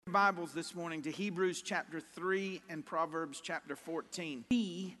Bibles this morning to Hebrews chapter 3 and Proverbs chapter 14.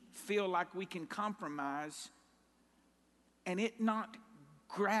 We feel like we can compromise and it not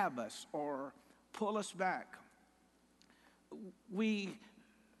grab us or pull us back. We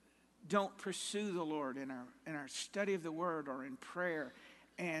don't pursue the Lord in our study of the Word or in prayer.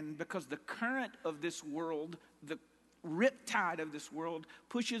 And because the current of this world, the riptide of this world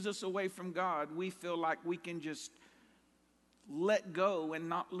pushes us away from God, we feel like we can just let go and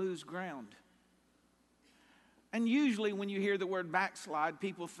not lose ground. And usually when you hear the word backslide,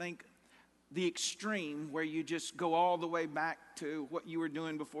 people think the extreme where you just go all the way back to what you were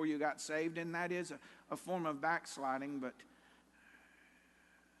doing before you got saved, and that is a form of backsliding. But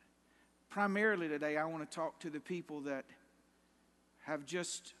primarily today I want to talk to the people that have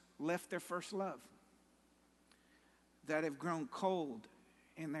just left their first love, that have grown cold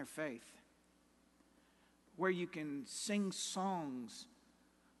in their faith, where you can sing songs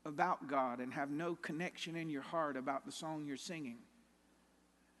about God and have no connection in your heart about the song you're singing,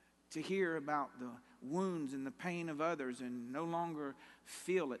 to hear about the wounds and the pain of others and no longer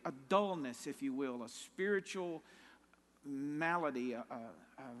feel it, a dullness, if you will, a spiritual malady, a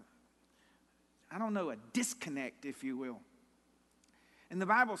disconnect, if you will. And the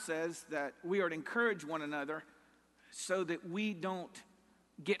Bible says that we are to encourage one another so that we don't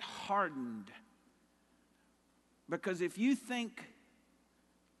get hardened. Because if you think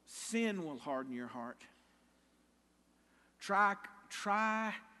sin will harden your heart,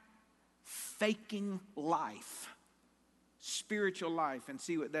 try faking life, spiritual life, and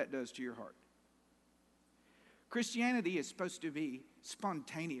see what that does to your heart. Christianity is supposed to be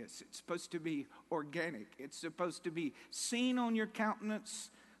spontaneous. It's supposed to be organic. It's supposed to be seen on your countenance,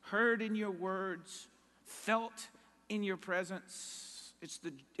 heard in your words, felt in your presence. It's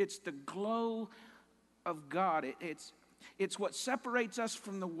the glow of God. It's what separates us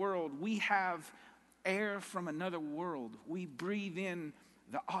from the world. We have air from another world. We breathe in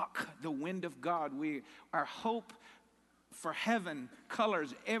the wind of God. Our hope for heaven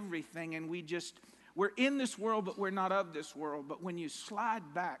colors everything, and we're in this world, but we're not of this world. But when you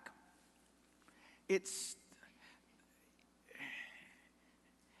slide back,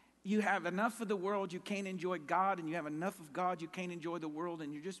 you have enough of the world, you can't enjoy God, and you have enough of God, you can't enjoy the world,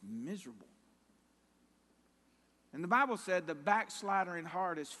 and you're just miserable. And the Bible said the backslider in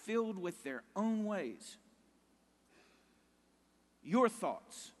heart is filled with their own ways. Your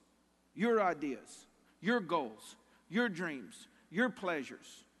thoughts, your ideas, your goals, your dreams, your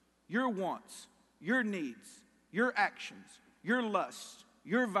pleasures, your wants, your needs, your actions, your lusts,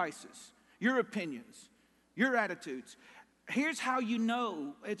 your vices, your opinions, your attitudes. Here's how you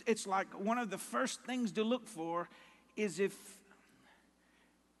know. It's like one of the first things to look for is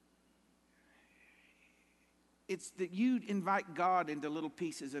it's that you invite God into little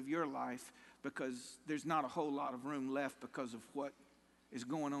pieces of your life, because there's not a whole lot of room left because of what is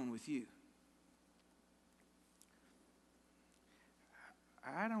going on with you.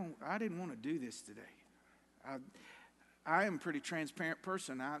 I didn't want to do this today. I am a pretty transparent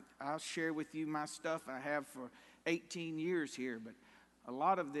person. I'll share with you my stuff. I have for 18 years here, but a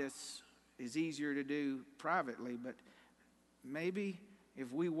lot of this is easier to do privately. But maybe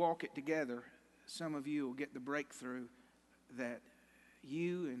if we walk it together, some of you will get the breakthrough that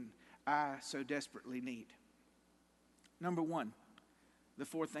you and I so desperately need. Number one, the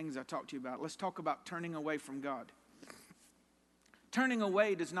four things I talked to you about. Let's talk about turning away from God. Turning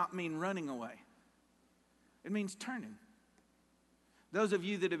away does not mean running away. It means turning. Those of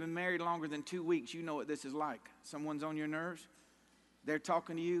you that have been married longer than 2 weeks, you know what this is like. Someone's on your nerves. They're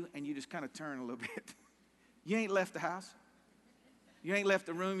talking to you, and you just kind of turn a little bit. You ain't left the house. You ain't left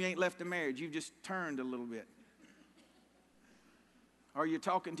the room. You ain't left the marriage. You've just turned a little bit. Or you're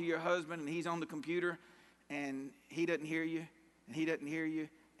talking to your husband, and he's on the computer, and he doesn't hear you, and he doesn't hear you,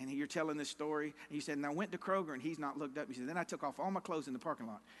 and you're telling this story. And you said, and I went to Kroger, and he's not looked up. You said, then I took off all my clothes in the parking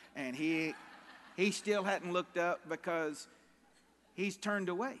lot. And he still hadn't looked up because he's turned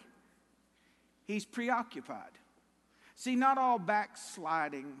away. He's preoccupied. See, not all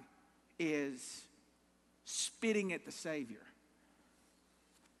backsliding is spitting at the Savior.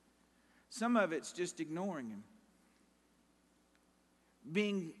 Some of it's just ignoring him.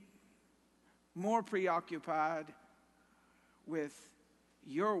 Being more preoccupied with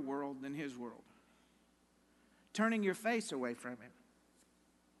your world than his world. Turning your face away from him.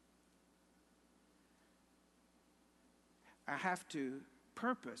 I have to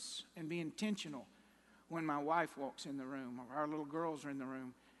purpose and be intentional when my wife walks in the room or our little girls are in the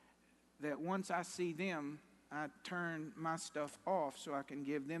room, that once I see them, I turn my stuff off so I can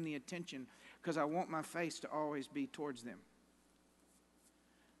give them the attention, because I want my face to always be towards them.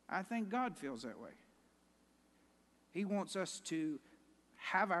 I think God feels that way. He wants us to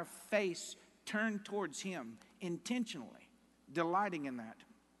have our face turned towards Him intentionally, delighting in that.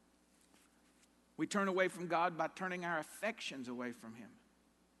 We turn away from God by turning our affections away from Him.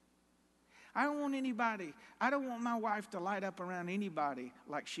 I don't want my wife to light up around anybody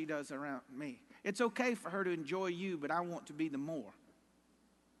like she does around me. It's okay for her to enjoy you, but I want to be the more.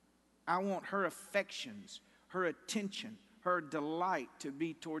 I want her affections, her attention, her delight to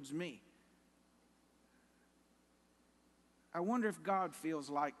be towards me. I wonder if God feels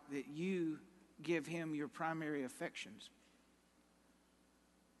like that you give Him your primary affections,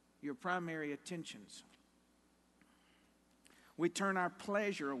 your primary attentions. We turn our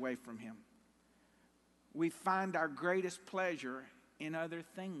pleasure away from Him. We find our greatest pleasure in other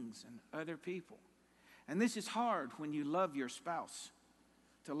things and other people. And this is hard when you love your spouse,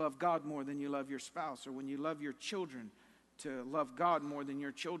 to love God more than you love your spouse, or when you love your children, to love God more than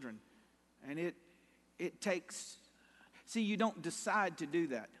your children. And it takes... See, you don't decide to do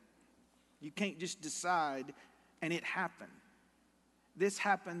that. You can't just decide and it happen. This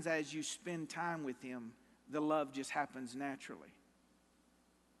happens as you spend time with Him. The love just happens naturally.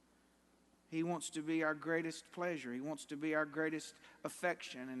 He wants to be our greatest pleasure. He wants to be our greatest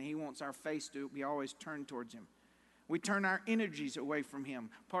affection, and He wants our face to be always turned towards Him. We turn our energies away from Him.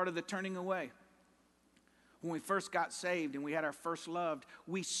 Part of the turning away. When we first got saved and we had our first love,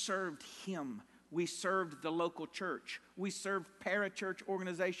 we served Him. We served the local church. We served parachurch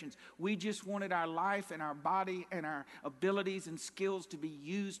organizations. We just wanted our life and our body and our abilities and skills to be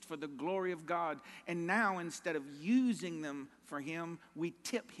used for the glory of God. And now, instead of using them for Him, we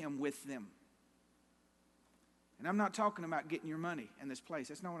tip Him with them. And I'm not talking about getting your money in this place.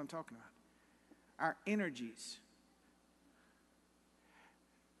 That's not what I'm talking about. Our energies.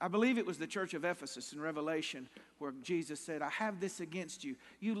 I believe it was the church of Ephesus in Revelation where Jesus said, I have this against you.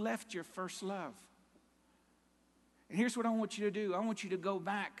 You left your first love. And here's what I want you to do. I want you to go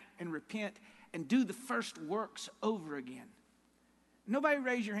back and repent and do the first works over again. Nobody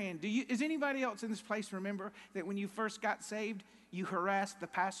raise your hand. Is anybody else in this place remember that when you first got saved, you harassed the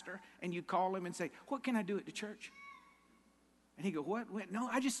pastor and you call him and say, what can I do at the church? And he go, what? No,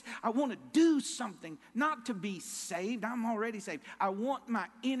 I want to do something, not to be saved. I'm already saved. I want my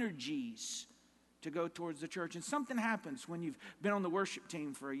energies to go towards the church. And something happens when you've been on the worship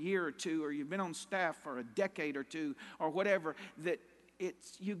team for a year or two, or you've been on staff for a decade or two, or whatever, that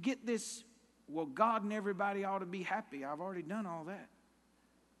you get this, well, God and everybody ought to be happy. I've already done all that.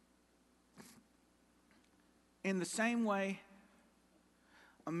 In the same way,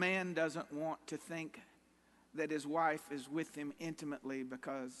 a man doesn't want to think that his wife is with him intimately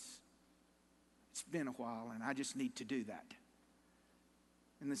because it's been a while and I just need to do that.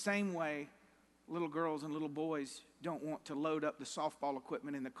 In the same way, little girls and little boys don't want to load up the softball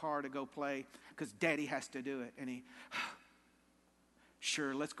equipment in the car to go play because daddy has to do it. And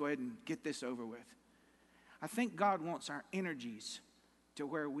sure, let's go ahead and get this over with. I think God wants our energies to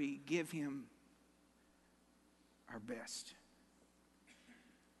where we give Him our best.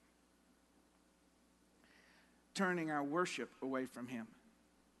 Turning our worship away from Him.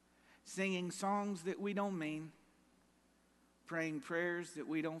 Singing songs that we don't mean. Praying prayers that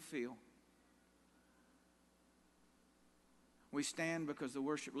we don't feel. We stand because the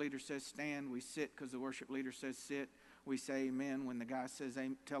worship leader says stand. We sit because the worship leader says sit. We say amen when the guy says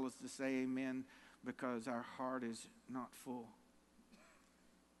tell us to say amen because our heart is not full.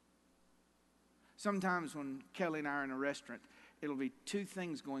 Sometimes when Kelly and I are in a restaurant, it'll be two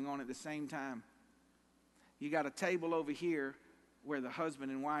things going on at the same time. You got a table over here where the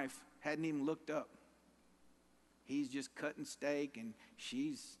husband and wife hadn't even looked up. He's just cutting steak and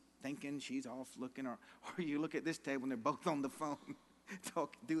she's thinking she's off looking. Or you look at this table and they're both on the phone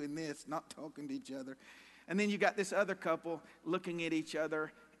doing this, not talking to each other. And then you got this other couple looking at each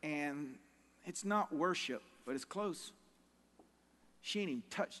other, and it's not worship, but it's close. She ain't even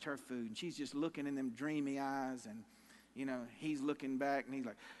touched her food, and she's just looking in them dreamy eyes, and he's looking back and he's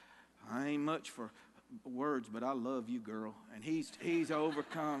like, I ain't much for words, but I love you, girl. And he's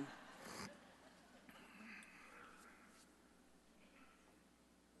overcome.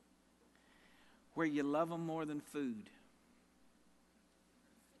 Where you love them more than food.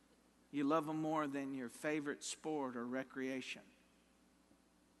 You love them more than your favorite sport or recreation.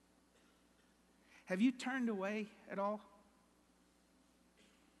 Have you turned away at all?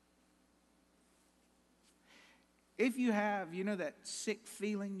 If you have, that sick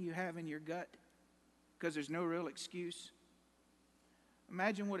feeling you have in your gut because there's no real excuse?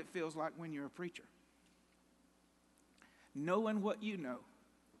 Imagine what it feels like when you're a preacher. Knowing what you know,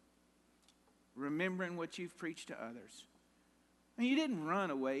 remembering what you've preached to others, I mean, you didn't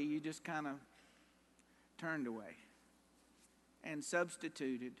run away. You just kind of turned away and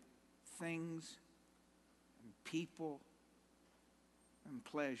substituted things and people and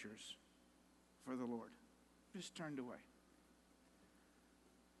pleasures for the Lord. Just turned away.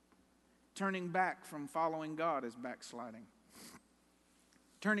 Turning back from following God is backsliding.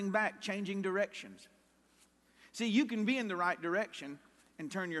 Turning back, changing directions. See, you can be in the right direction and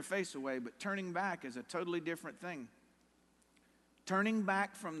turn your face away, but turning back is a totally different thing. Turning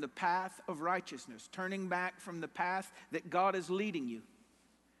back from the path of righteousness. Turning back from the path that God is leading you.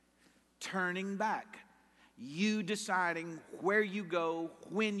 Turning back. You deciding where you go,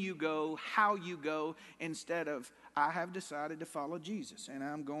 when you go, how you go, instead of, I have decided to follow Jesus, and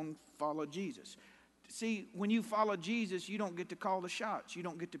I'm going to follow Jesus. See, when you follow Jesus, you don't get to call the shots. You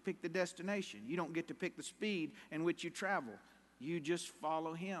don't get to pick the destination. You don't get to pick the speed in which you travel. You just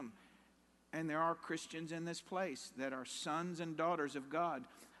follow Him. And there are Christians in this place that are sons and daughters of God,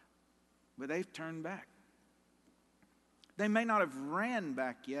 but they've turned back. They may not have ran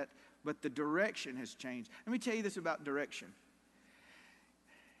back yet, but the direction has changed. Let me tell you this about direction.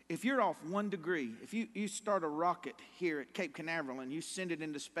 If you're off 1 degree, if you start a rocket here at Cape Canaveral and you send it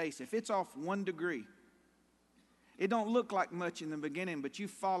into space, if it's off 1 degree, it don't look like much in the beginning, but you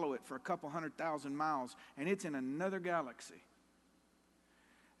follow it for a couple 100,000 miles, and it's in another galaxy.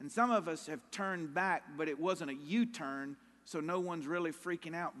 And some of us have turned back, but it wasn't a U-turn, so no one's really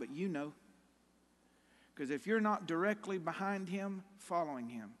freaking out, but you know. Because if you're not directly behind Him, following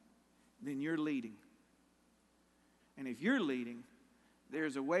Him, then you're leading. And if you're leading,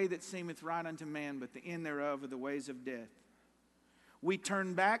 there's a way that seemeth right unto man, but the end thereof are the ways of death. We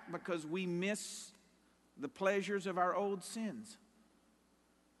turn back because we miss the pleasures of our old sins.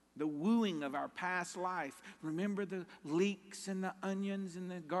 The wooing of our past life. Remember the leeks and the onions and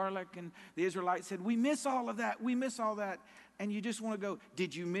the garlic? And the Israelites said, we miss all of that. We miss all that. And you just want to go,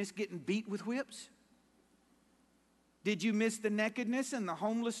 did you miss getting beat with whips? Did you miss the nakedness and the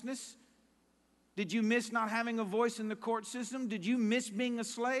homelessness? Did you miss not having a voice in the court system? Did you miss being a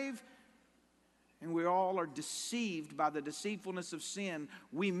slave? And we all are deceived by the deceitfulness of sin.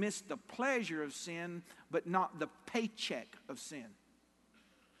 We miss the pleasure of sin, but not the paycheck of sin.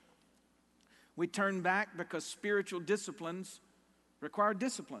 We turn back because spiritual disciplines require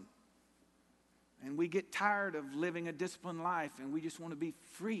discipline. And we get tired of living a disciplined life, and we just want to be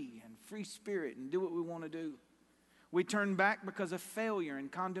free and free spirit and do what we want to do. We turn back because of failure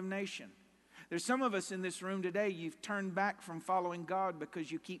and condemnation. There's some of us in this room today, you've turned back from following God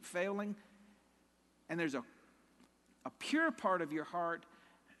because you keep failing. And there's a pure part of your heart.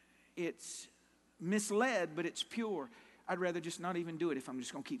 It's misled, but it's pure. I'd rather just not even do it if I'm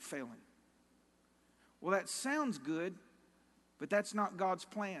just going to keep failing. Well, that sounds good, but that's not God's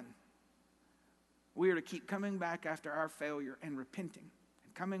plan. We are to keep coming back after our failure and repenting.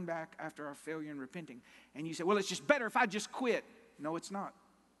 And coming back after our failure and repenting. And you say, well, it's just better if I just quit. No, it's not.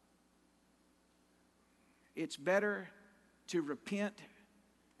 It's better to repent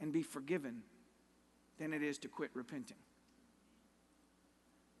and be forgiven than it is to quit repenting.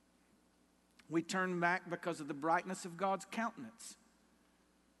 We turn back because of the brightness of God's countenance.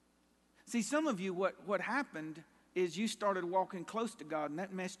 See, some of you, what happened is you started walking close to God, and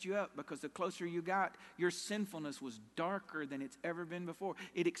that messed you up because the closer you got, your sinfulness was darker than it's ever been before.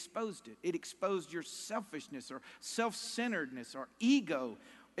 It exposed it. It exposed your selfishness or self-centeredness or ego.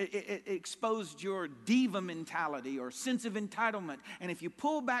 It exposed your diva mentality or sense of entitlement. And if you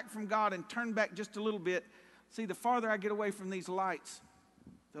pull back from God and turn back just a little bit, see, the farther I get away from these lights,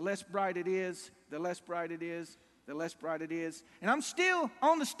 the less bright it is, the less bright it is, the less bright it is. And I'm still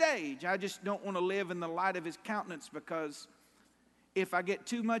on the stage. I just don't want to live in the light of His countenance, because if I get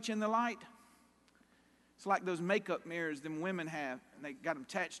too much in the light, it's like those makeup mirrors them women have. And they got them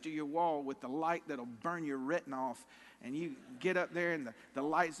attached to your wall with the light that'll burn your retina off. And you get up there and the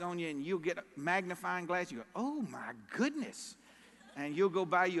light's on you, and you'll get a magnifying glass. You go, oh my goodness. And you'll go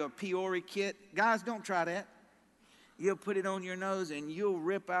buy you a Peoria kit. Guys, don't try that. You'll put it on your nose and you'll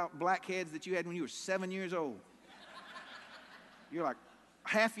rip out blackheads that you had when you were 7 years old. You're like,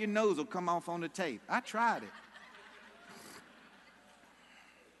 half your nose will come off on the tape. I tried it.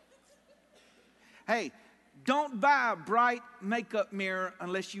 Hey, don't buy a bright makeup mirror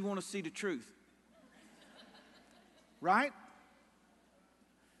unless you want to see the truth. Right?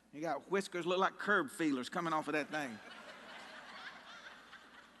 You got whiskers look like curb feelers coming off of that thing.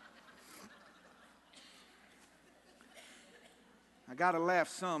 I got to laugh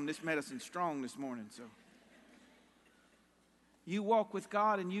some. This medicine's strong this morning, so. You walk with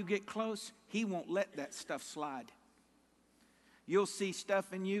God and you get close, He won't let that stuff slide. You'll see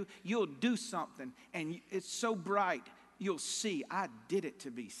stuff in you. You'll do something, and it's so bright. you'll see I did it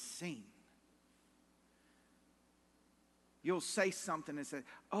to be seen. You'll say something and say,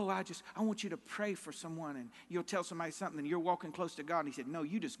 oh, I want you to pray for someone. And you'll tell somebody something and you're walking close to God. And he said, no,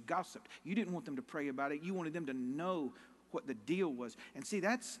 you just gossiped. You didn't want them to pray about it. You wanted them to know what the deal was. And see,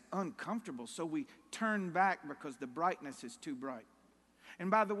 that's uncomfortable. So we turn back because the brightness is too bright.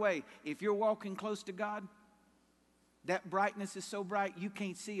 And by the way, if you're walking close to God, that brightness is so bright you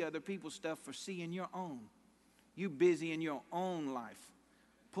can't see other people's stuff for seeing your own. You busy in your own life,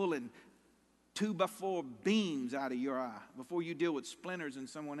 pulling 2x4 beams out of your eye before you deal with splinters in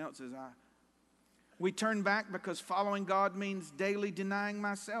someone else's eye. We turn back because following God means daily denying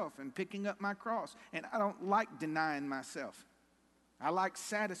myself and picking up my cross. And I don't like denying myself. I like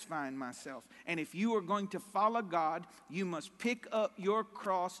satisfying myself. And if you are going to follow God, you must pick up your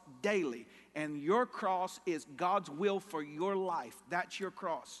cross daily. And your cross is God's will for your life. That's your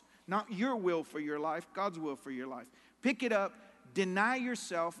cross. Not your will for your life, God's will for your life. Pick it up, deny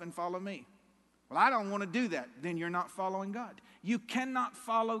yourself, and follow me. Well, I don't want to do that. Then you're not following God. You cannot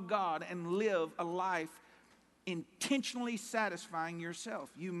follow God and live a life intentionally satisfying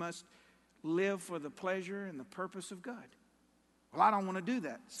yourself. You must live for the pleasure and the purpose of God. Well, I don't want to do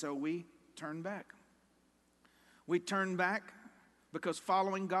that. So we turn back. We turn back because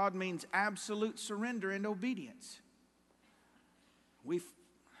following God means absolute surrender and obedience.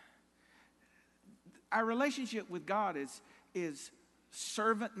 Our relationship with God is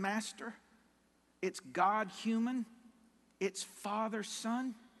servant-master. It's God-human. It's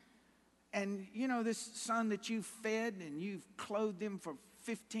father-son. And you know, this son that you've fed and you've clothed him for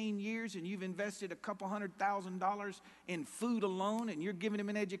 15 years and you've invested $200,000 in food alone and you're giving him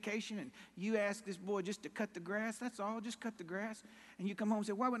an education and you ask this boy just to cut the grass. That's all, just cut the grass. And you come home and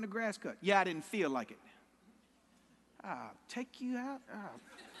say, why wasn't the grass cut? Yeah, I didn't feel like it. Take you out?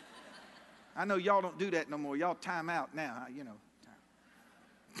 I know y'all don't do that no more. Y'all time out now, you know.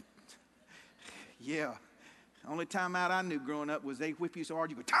 Yeah. The only time out I knew growing up was they whip you so hard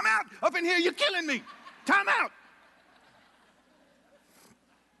you go, time out! Up in here, you're killing me! Time out!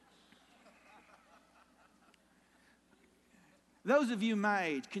 Those of you my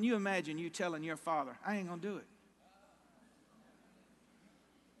age, can you imagine you telling your father, I ain't gonna do it?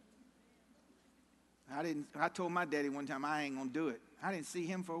 I told my daddy one time, I ain't gonna do it. I didn't see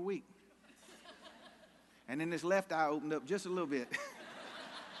him for a week. And then his left eye opened up just a little bit.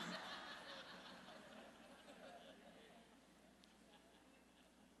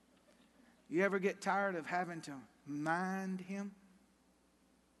 You ever get tired of having to mind him?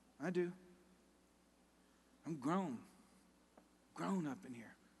 I do. I'm grown up in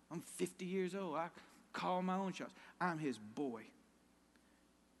here. I'm 50 years old. I call my own shots. I'm his boy.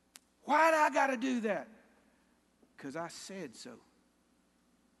 Why do I got to do that? Because I said so.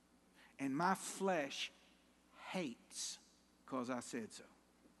 And my flesh hates because I said so.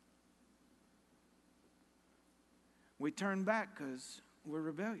 We turn back because we're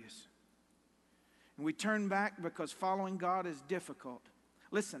rebellious. And we turn back because following God is difficult.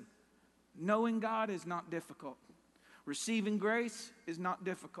 Listen, knowing God is not difficult. Receiving grace is not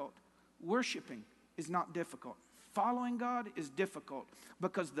difficult. Worshiping is not difficult. Following God is difficult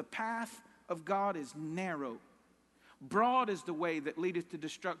because the path of God is narrow. Broad is the way that leadeth to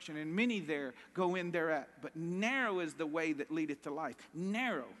destruction, and many there go in thereat. But narrow is the way that leadeth to life.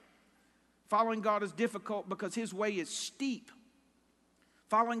 Narrow. Following God is difficult because his way is steep.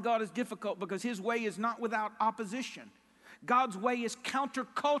 Following God is difficult because his way is not without opposition. God's way is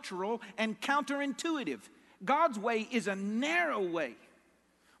countercultural and counterintuitive. God's way is a narrow way,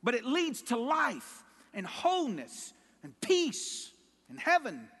 but it leads to life and wholeness and peace and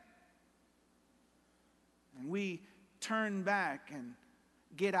heaven. And we turn back and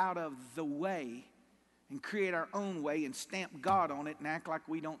get out of the way and create our own way and stamp God on it and act like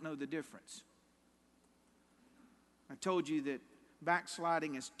we don't know the difference. I told you that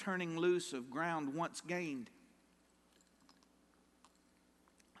backsliding is turning loose of ground once gained.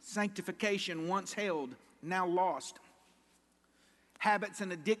 Sanctification once held, now lost. Habits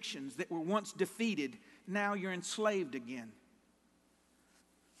and addictions that were once defeated, now you're enslaved again.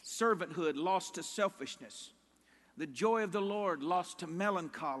 Servanthood lost to selfishness. The joy of the Lord lost to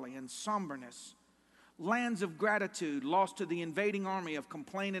melancholy and somberness. Lands of gratitude lost to the invading army of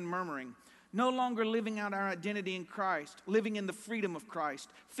complaint and murmuring. No longer living out our identity in Christ, living in the freedom of Christ,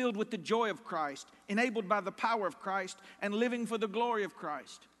 filled with the joy of Christ, enabled by the power of Christ, and living for the glory of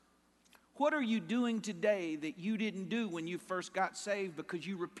Christ. What are you doing today that you didn't do when you first got saved because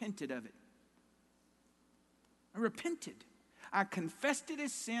you repented of it? I repented. I confessed it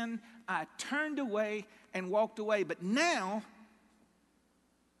as sin. I turned away and walked away. But now,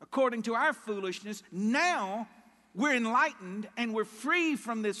 according to our foolishness, now We're enlightened and we're free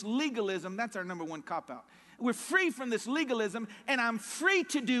from this legalism. That's our number one cop-out. We're free from this legalism, and I'm free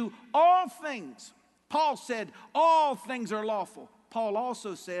to do all things. Paul said, all things are lawful. Paul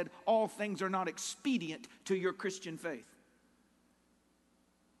also said, all things are not expedient to your Christian faith.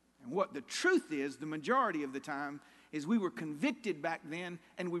 And what the truth is, the majority of the time, is we were convicted back then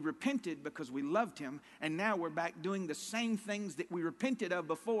and we repented because we loved him, and now we're back doing the same things that we repented of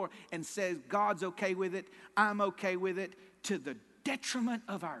before and says God's okay with it, I'm okay with it, to the detriment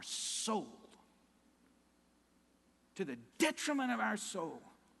of our soul. To the detriment of our soul.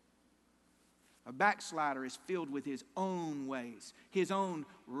 A backslider is filled with his own ways, his own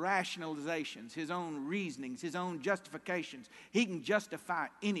rationalizations, his own reasonings, his own justifications. He can justify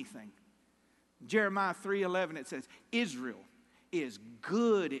anything. Jeremiah 3:11, it says, Israel is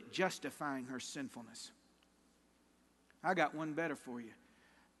good at justifying her sinfulness. I got one better for you.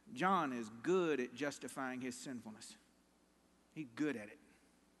 John is good at justifying his sinfulness. He's good at it.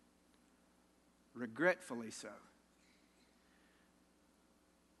 Regretfully so.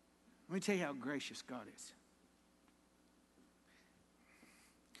 Let me tell you how gracious God is.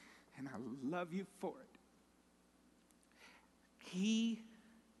 And I love you for it. He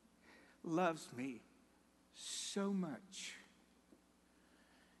loves me so much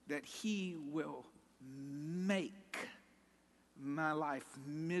that he will make my life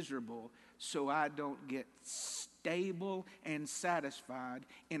miserable so I don't get stable and satisfied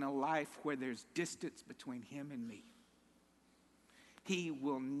in a life where there's distance between him and me. He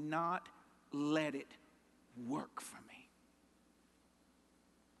will not let it work for me.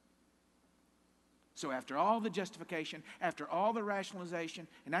 So after all the justification, after all the rationalization,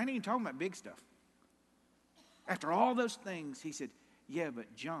 and I ain't even talking about big stuff. After all those things, he said, yeah,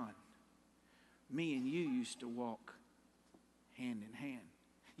 but John, me and you used to walk hand in hand.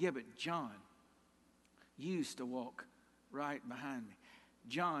 Yeah, but John, you used to walk right behind me.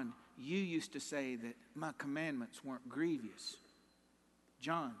 John, you used to say that my commandments weren't grievous.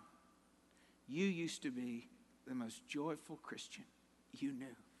 John, you used to be the most joyful Christian you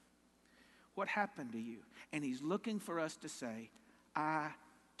knew. What happened to you? And he's looking for us to say, I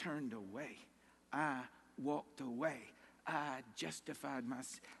turned away. I walked away. I justified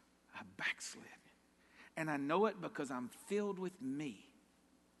myself. I backslid. And I know it because I'm filled with me.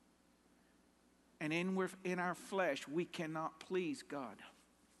 And in our flesh, we cannot please God.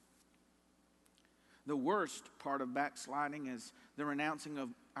 The worst part of backsliding is the renouncing of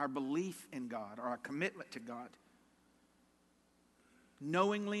our belief in God or our commitment to God.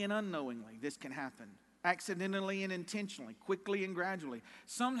 Knowingly and unknowingly, this can happen. Accidentally and intentionally, quickly and gradually.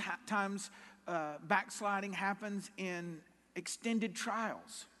 Sometimes backsliding happens in extended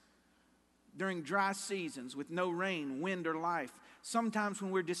trials. During dry seasons with no rain, wind, or life. Sometimes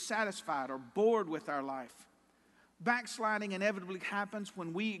when we're dissatisfied or bored with our life. Backsliding inevitably happens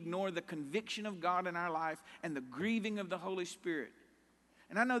when we ignore the conviction of God in our life and the grieving of the Holy Spirit.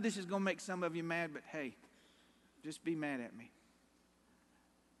 And I know this is going to make some of you mad, but hey, just be mad at me.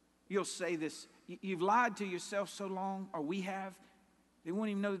 You'll say this, you've lied to yourself so long, or we have, they won't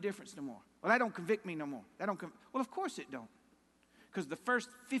even know the difference no more. Well, that don't convict me no more. Well, of course it don't. Because the first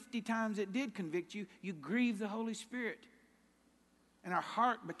 50 times it did convict you, you grieved the Holy Spirit. And our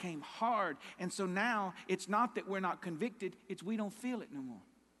heart became hard. And so now it's not that we're not convicted, it's we don't feel it no more.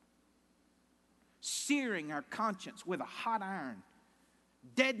 Searing our conscience with a hot iron,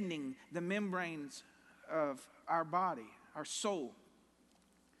 deadening the membranes of our body, our soul.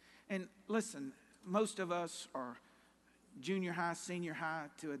 And listen, most of us are junior high, senior high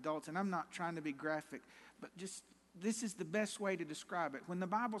to adults, and I'm not trying to be graphic, but just this is the best way to describe it. When the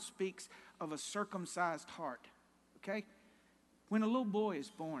Bible speaks of a circumcised heart, okay? When a little boy is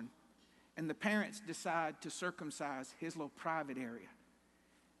born and the parents decide to circumcise his little private area,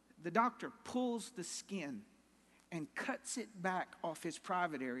 the doctor pulls the skin and cuts it back off his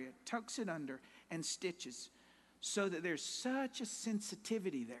private area, tucks it under, and stitches so that there's such a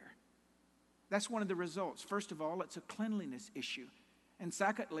sensitivity there. That's one of the results. First of all, it's a cleanliness issue. And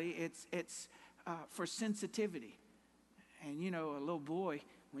secondly, it's for sensitivity. And you know, a little boy,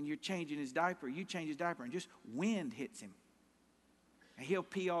 when you're changing his diaper, you change his diaper and just wind hits him. And he'll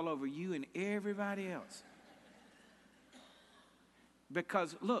pee all over you and everybody else.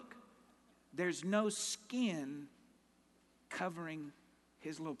 Because look, there's no skin covering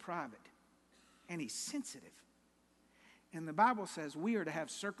his little private. And he's sensitive. And the Bible says we are to have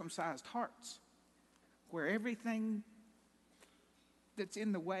circumcised hearts where everything that's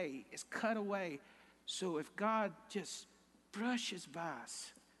in the way is cut away. So if God just brushes by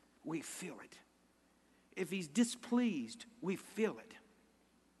us, we feel it. If he's displeased, we feel it.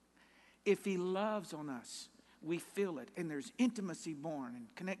 If he loves on us, we feel it, and there's intimacy born and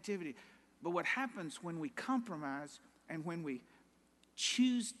connectivity. But what happens when we compromise and when we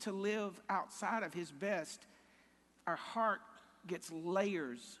choose to live outside of his best, our heart gets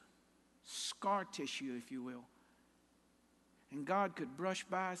layers, scar tissue, if you will. And God could brush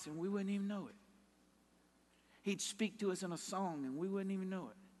by us and we wouldn't even know it. He'd speak to us in a song and we wouldn't even know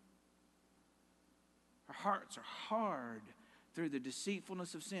it. Our hearts are hard through the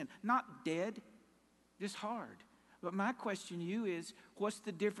deceitfulness of sin. Not dead, just hard. But my question to you is, what's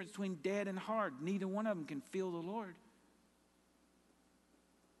the difference between dead and hard? Neither one of them can feel the Lord.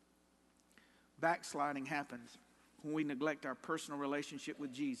 Backsliding happens when we neglect our personal relationship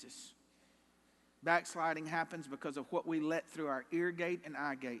with Jesus. Backsliding happens because of what we let through our ear gate and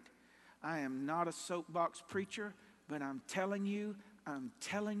eye gate. I am not a soapbox preacher, but I'm telling you, and I'm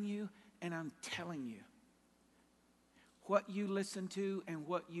telling you. What you listen to and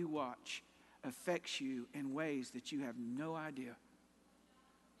what you watch affects you in ways that you have no idea.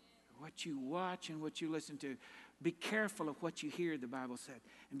 What you watch and what you listen to. Be careful of what you hear, the Bible said.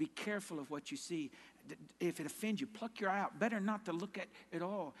 And be careful of what you see. If it offends you, pluck your eye out. Better not to look at it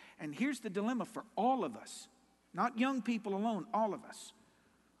all. And here's the dilemma for all of us. Not young people alone, all of us.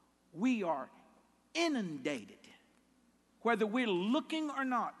 We are inundated, whether we're looking or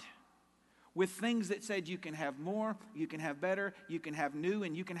not, with things that said you can have more, you can have better, you can have new,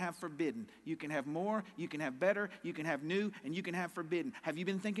 and you can have forbidden. You can have more, you can have better, you can have new, and you can have forbidden. Have you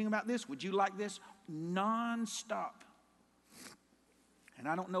been thinking about this? Would you like this? Non-stop. And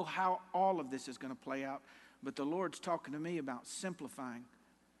I don't know how all of this is going to play out, but the Lord's talking to me about simplifying,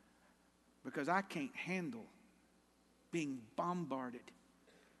 because I can't handle being bombarded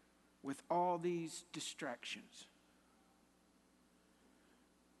with all these distractions.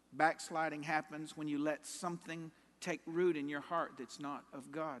 Backsliding happens when you let something take root in your heart that's not of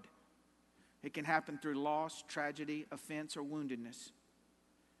God. It can happen through loss, tragedy, offense, or woundedness.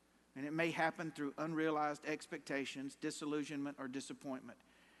 And it may happen through unrealized expectations, disillusionment, or disappointment.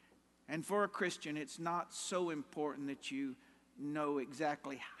 And for a Christian, it's not so important that you know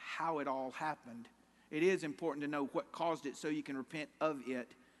exactly how it all happened. It is important to know what caused it so you can repent of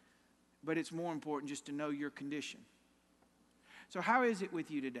it. But it's more important just to know your condition. So how is it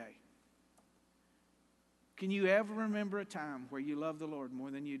with you today? Can you ever remember a time where you loved the Lord more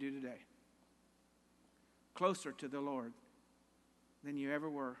than you do today? Closer to the Lord than you ever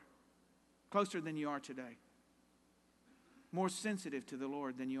were. Closer than you are today. More sensitive to the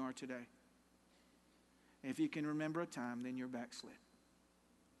Lord than you are today. If you can remember a time, then you're backslid.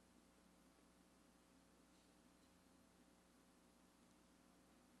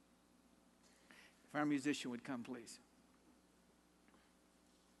 If our musician would come, please.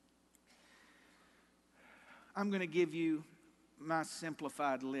 I'm going to give you my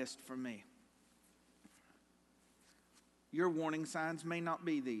simplified list for me. Your warning signs may not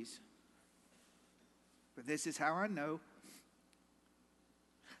be these, but this is how I know.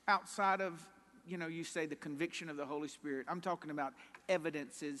 Outside of, you say the conviction of the Holy Spirit, I'm talking about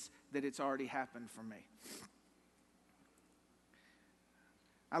evidences that it's already happened for me.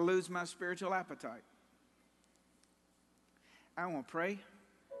 I lose my spiritual appetite. I don't want to pray.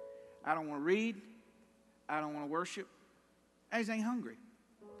 I don't want to read. I don't want to worship. I just ain't hungry.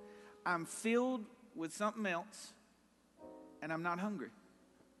 I'm filled with something else, and I'm not hungry.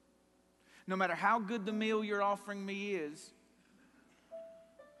 No matter how good the meal you're offering me is,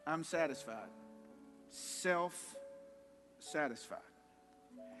 I'm satisfied. Self-satisfied.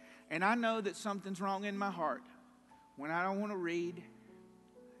 And I know that something's wrong in my heart when I don't want to read,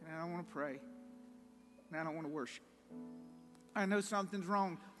 and I don't want to pray, and I don't want to worship. I know something's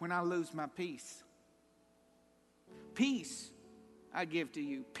wrong when I lose my peace. Peace I give to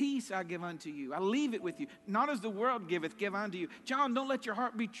you. Peace I give unto you. I leave it with you. Not as the world giveth, give unto you. John, don't let your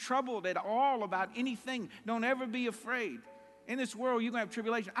heart be troubled at all about anything. Don't ever be afraid. In this world, you're going to have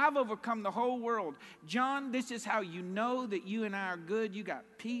tribulation. I've overcome the whole world. John, this is how you know that you and I are good. You got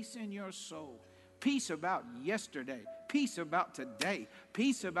peace in your soul. Peace about yesterday. Peace about today.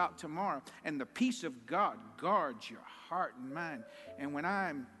 Peace about tomorrow. And the peace of God guards your heart and mind. And when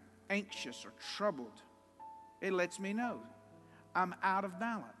I'm anxious or troubled, it lets me know I'm out of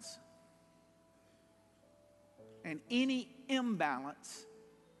balance. And any imbalance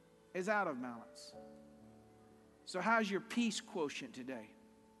is out of balance. So how's your peace quotient today?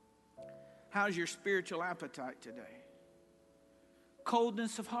 How's your spiritual appetite today?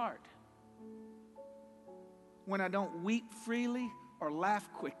 Coldness of heart. When I don't weep freely or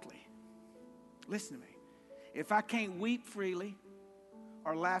laugh quickly. Listen to me. If I can't weep freely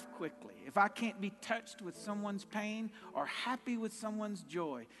or laugh quickly, if I can't be touched with someone's pain or happy with someone's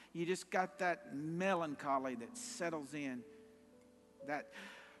joy, you just got that melancholy that settles in. That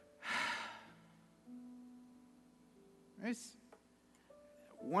it's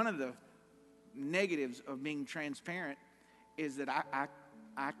one of the negatives of being transparent is that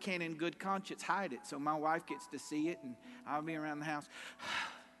I can't in good conscience hide it. So my wife gets to see it, and I'll be around the house.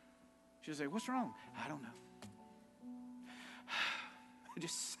 She'll say, "What's wrong?" "I don't know." I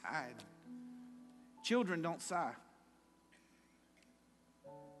just sighed. Children don't sigh.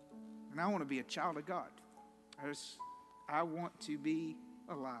 And I want to be a child of God. I want to be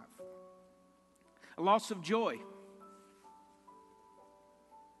alive. A loss of joy.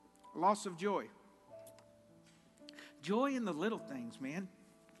 A loss of joy. Joy in the little things, man.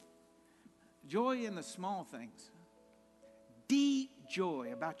 Joy in the small things. Deep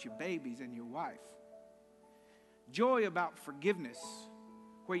joy about your babies and your wife. Joy about forgiveness,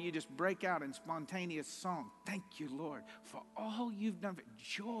 where you just break out in spontaneous song. Thank you, Lord, for all you've done.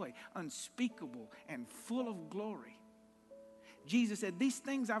 Joy unspeakable and full of glory. Jesus said, "These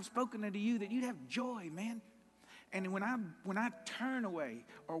things I've spoken unto you, that you'd have joy, man." And when I turn away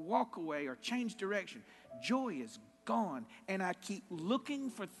or walk away or change direction, joy is gone. And I keep looking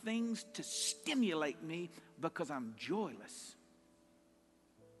for things to stimulate me because I'm joyless.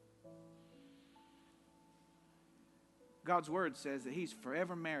 God's word says that he's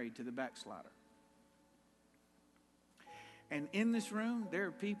forever married to the backslider. And in this room, there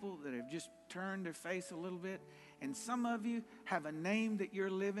are people that have just turned their face a little bit. And some of you have a name that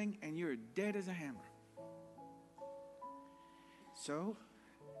you're living and you're dead as a hammer. So,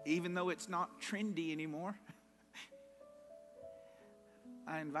 even though it's not trendy anymore,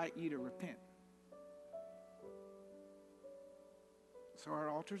 I invite you to repent. So our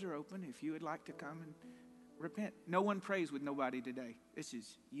altars are open if you would like to come and repent. No one prays with nobody today. This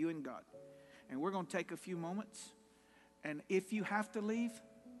is you and God. And we're going to take a few moments. And if you have to leave,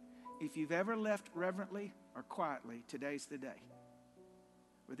 if you've ever left reverently or quietly, today's the day.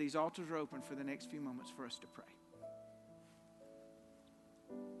 But these altars are open for the next few moments for us to pray.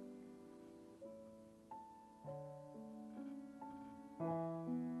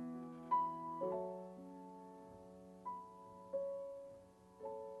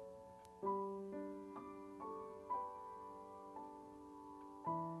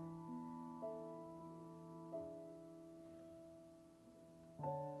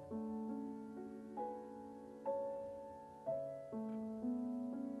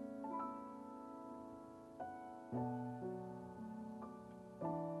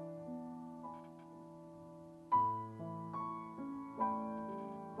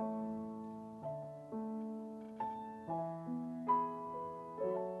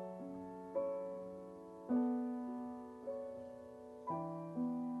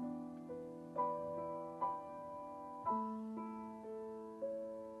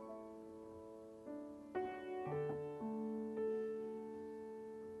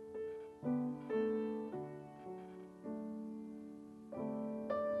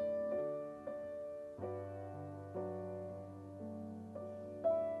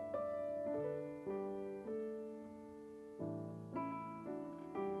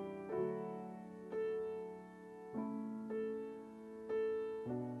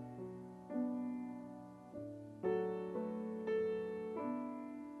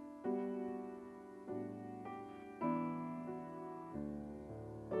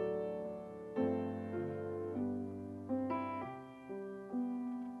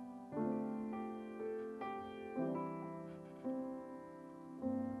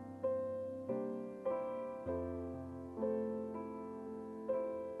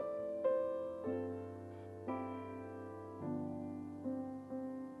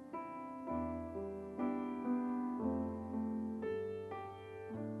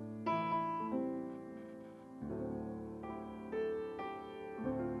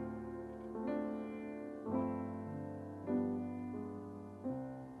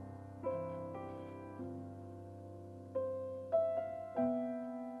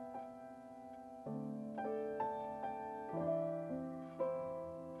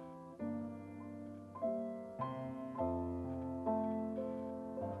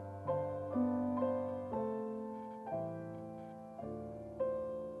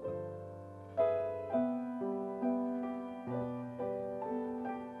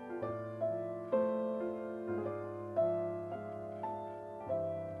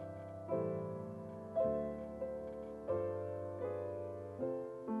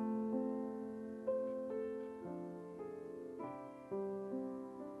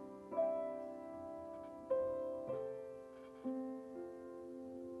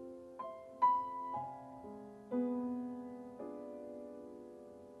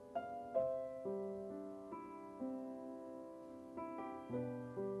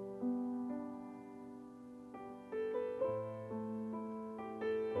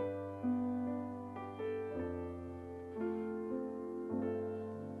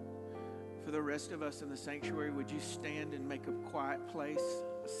 rest of us in the sanctuary, would you stand and make a quiet place,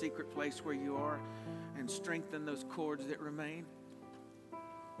 a secret place where you are, and strengthen those cords that remain?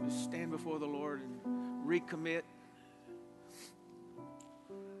 Just stand before the Lord and recommit.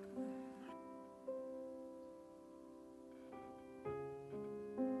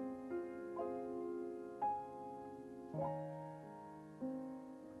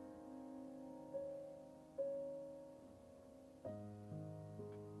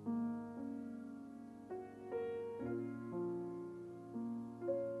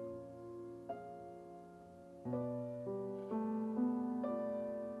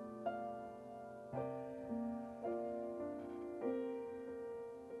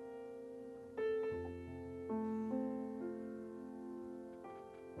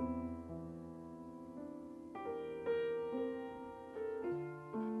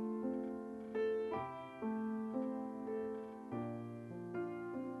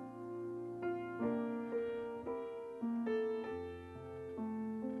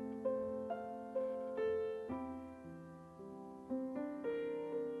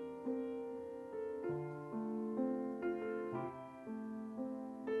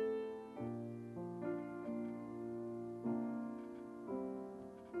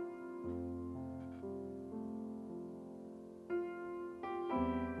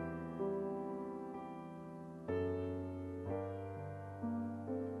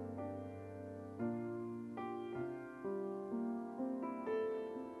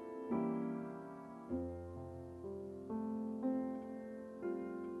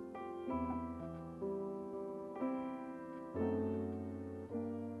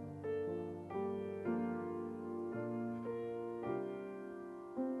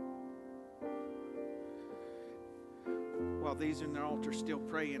 While these in the altar still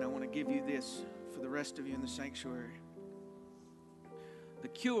praying, I want to give you this for the rest of you in the sanctuary. The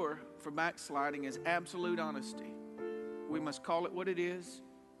cure for backsliding is absolute honesty. We must call it what it is,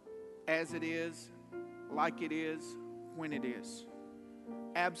 as it is, like it is, when it is.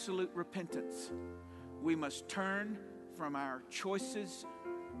 Absolute repentance. We must turn from our choices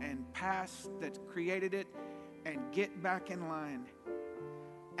and past that created it and get back in line.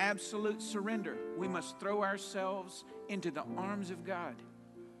 Absolute surrender. We must throw ourselves into the arms of God.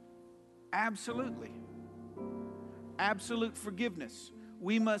 Absolutely. Absolute forgiveness.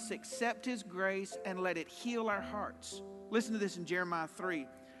 We must accept His grace and let it heal our hearts. Listen to this in Jeremiah 3.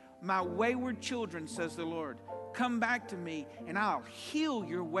 My wayward children, says the Lord, come back to me and I'll heal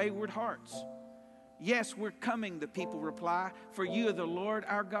your wayward hearts. Yes, we're coming, the people reply, for you are the Lord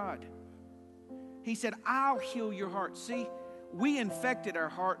our God. He said, I'll heal your heart. See, we infected our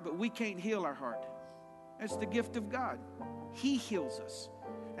heart, but we can't heal our heart. That's the gift of God. He heals us.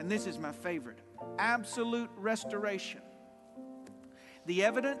 And this is my favorite. Absolute restoration. The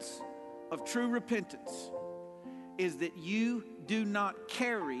evidence of true repentance is that you do not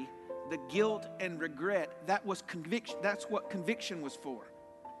carry the guilt and regret. That was conviction. That's what conviction was for.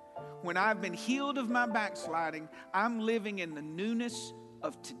 When I've been healed of my backsliding, I'm living in the newness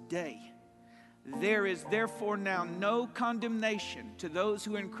of today. There is therefore now no condemnation to those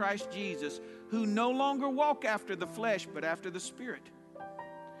who are in Christ Jesus, who no longer walk after the flesh, but after the Spirit.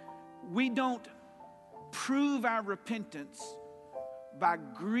 We don't prove our repentance by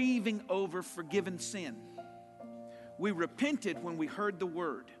grieving over forgiven sin. We repented when we heard the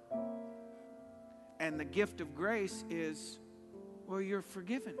word. And the gift of grace is, well, you're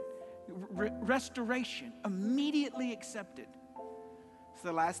forgiven. Restoration, immediately accepted. It's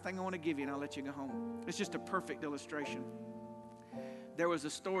the last thing I want to give you, and I'll let you go home. It's just a perfect illustration. There was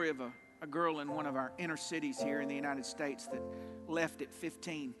a story of a girl in one of our inner cities here in the United States that left at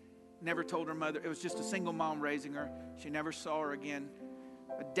 15. Never told her mother. It was just a single mom raising her. She never saw her again.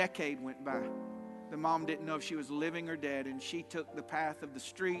 A decade went by. The mom didn't know if she was living or dead, and she took the path of the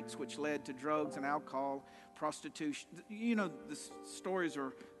streets, which led to drugs and alcohol, prostitution. You know, the stories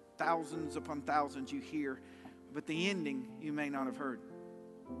are thousands upon thousands you hear, but the ending you may not have heard.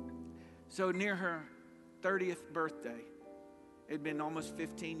 So near her 30th birthday, it had been almost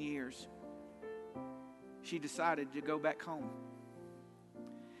 15 years, she decided to go back home.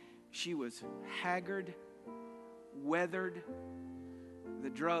 She was haggard, weathered. The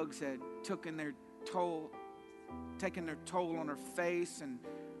drugs had taken their toll on her face, and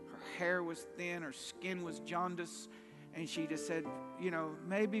her hair was thin, her skin was jaundiced, and she just said, you know,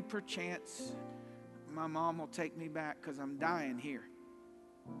 maybe perchance my mom will take me back because I'm dying here.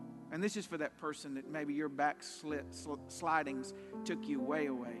 And this is for that person that maybe your backslidings took you way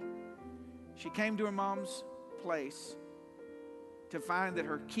away. She came to her mom's place to find that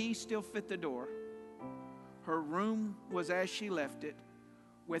her key still fit the door. Her room was as she left it,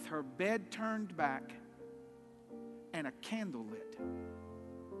 with her bed turned back and a candle lit.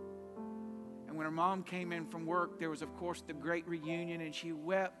 And when her mom came in from work, there was, of course, the great reunion, and she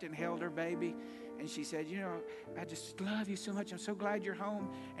wept and held her baby. And she said, you know, I just love you so much. I'm so glad you're home.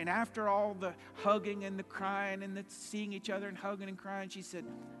 And after all the hugging and the crying and the seeing each other and hugging and crying, she said,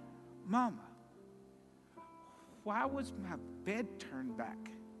 Mama, why was my bed turned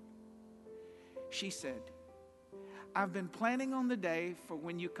back? She said, I've been planning on the day for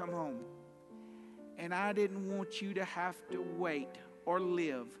when you come home, and I didn't want you to have to wait or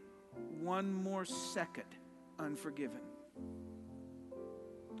live one more second unforgiven.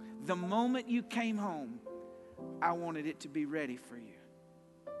 The moment you came home, I wanted it to be ready for you.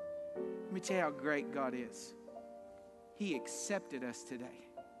 Let me tell you how great God is. He accepted us today.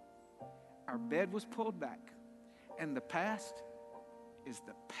 Our bed was pulled back, and the past is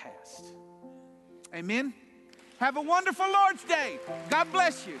the past. Amen. Have a wonderful Lord's Day. God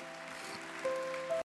bless you.